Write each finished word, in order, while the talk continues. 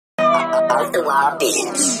Off the wall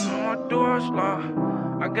beats. My door's locked.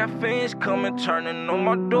 I got fiends coming, turning on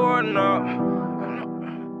my door knob.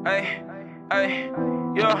 Hey, hey,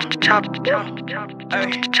 yeah. Chop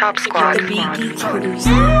squad. I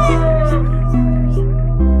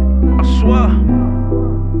swear.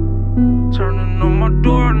 Turning on my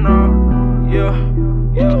door knob. Yeah,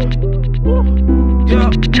 yeah.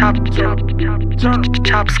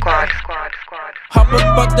 Chop squad. Hop up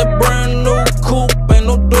out that brand new coupe, ain't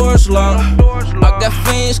no doors locked. I got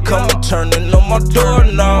fiends coming, turning on my door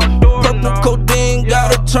now. Purple codeine,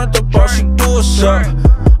 got her turned up, all she do is suck.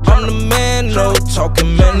 I'm the man, no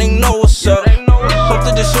talking, man, they know what's up. Hope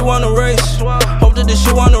that this shit wanna race, hope that this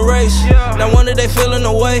shit wanna race. Now one day they feeling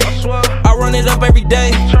away, I run it up every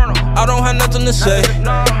day. I don't have nothing to say,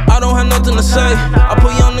 I don't have nothing to say. I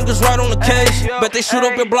put young niggas right on the case, bet they shoot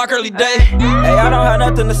up your block early day. Hey, I don't have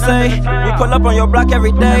nothing to say. We pull up on your block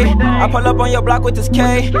every day. I pull up on your block with this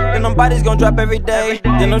K. Then them bodies gon' drop every day.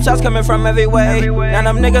 Then them shots coming from every way. Now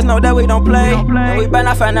them niggas know that we don't play, and we better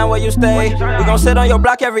not find out where you stay. We gon' sit on your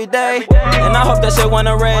block every day, and I hope that shit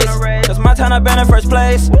wanna race. Cause my time I been in first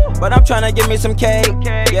place, but I'm tryna give me some cake.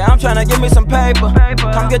 Yeah, I'm tryna give me some paper.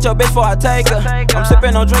 Come get your bitch before I take her. I'm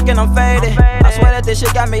sippin' on drinkin', I'm faded. I swear that this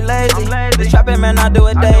shit got me lazy. This trappin', man, I do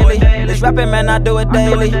it daily. This rapping, man, I do it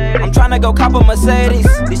daily. I'm tryna go cop a Mercedes.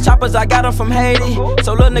 These choppers, I got them from Haiti.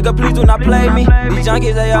 So little nigga, please do not play me. These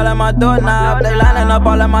junkies, they all at my doorknob. They lining up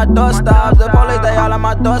all at my doorstops. The police, they all at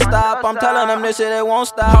my doorstop. I'm telling them this shit, they won't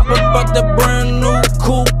stop. Hop up out that brand new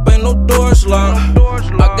coupe, ain't no doors locked.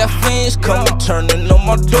 I got fiends coming, turning on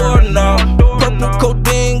my door now. Purple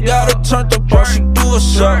codeine, got her turned up, all she do is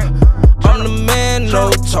suck. I'm the man,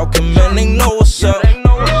 no talking, man, they know what's up.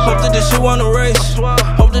 Hope that this shit wanna race,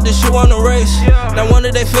 hope that this shit wanna race. Now one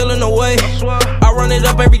day they feeling away, I run it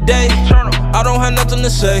up every day. I don't have nothing to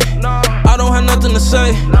say, I don't have nothing to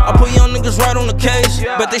say. I put young niggas right on the case,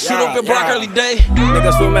 bet they shoot up your block early day.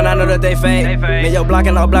 Niggas swimming, I know that they fake. Me, your block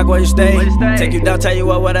and all block where you stay. Take you down, tell you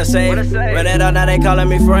what I say. Read it out, now they calling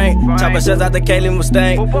me Frank. Chopper says out the Kaylee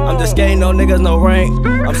Mustang. I'm just skating, no niggas, no rank.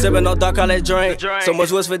 I'm sipping no dark, all that drink. So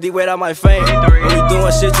much whiz 50 weight, I might faint. When we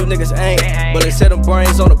doing shit, you niggas ain't. But they set them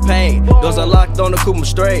brains on the paint. Those are locked on the coupe, I'm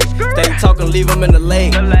straight. Steady talking, leave them in the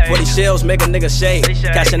lake. 40 shells make a nigga shake.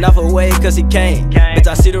 Cashing off away, cause he can't. Bitch,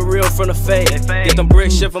 I see the real from the fake. Get them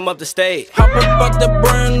bricks, ship them up the state. Hop up out that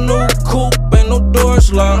brand new coupe, ain't no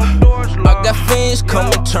doors locked. I got fiends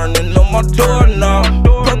coming, turning on my door now.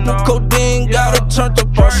 Purple codeine, got her turned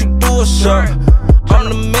up, all she do is suck. I'm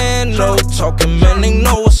the man, no talking, man, they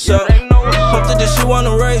know what's up. Hope that this shit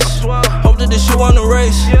wanna race, hope that this shit wanna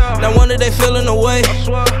race. Now one day they feeling away,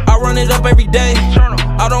 I run it up every day.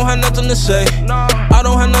 I don't have nothing to say, I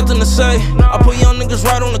don't have nothing to say. I put young niggas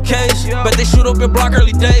right on the case, bet they shoot up your block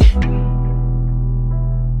early day.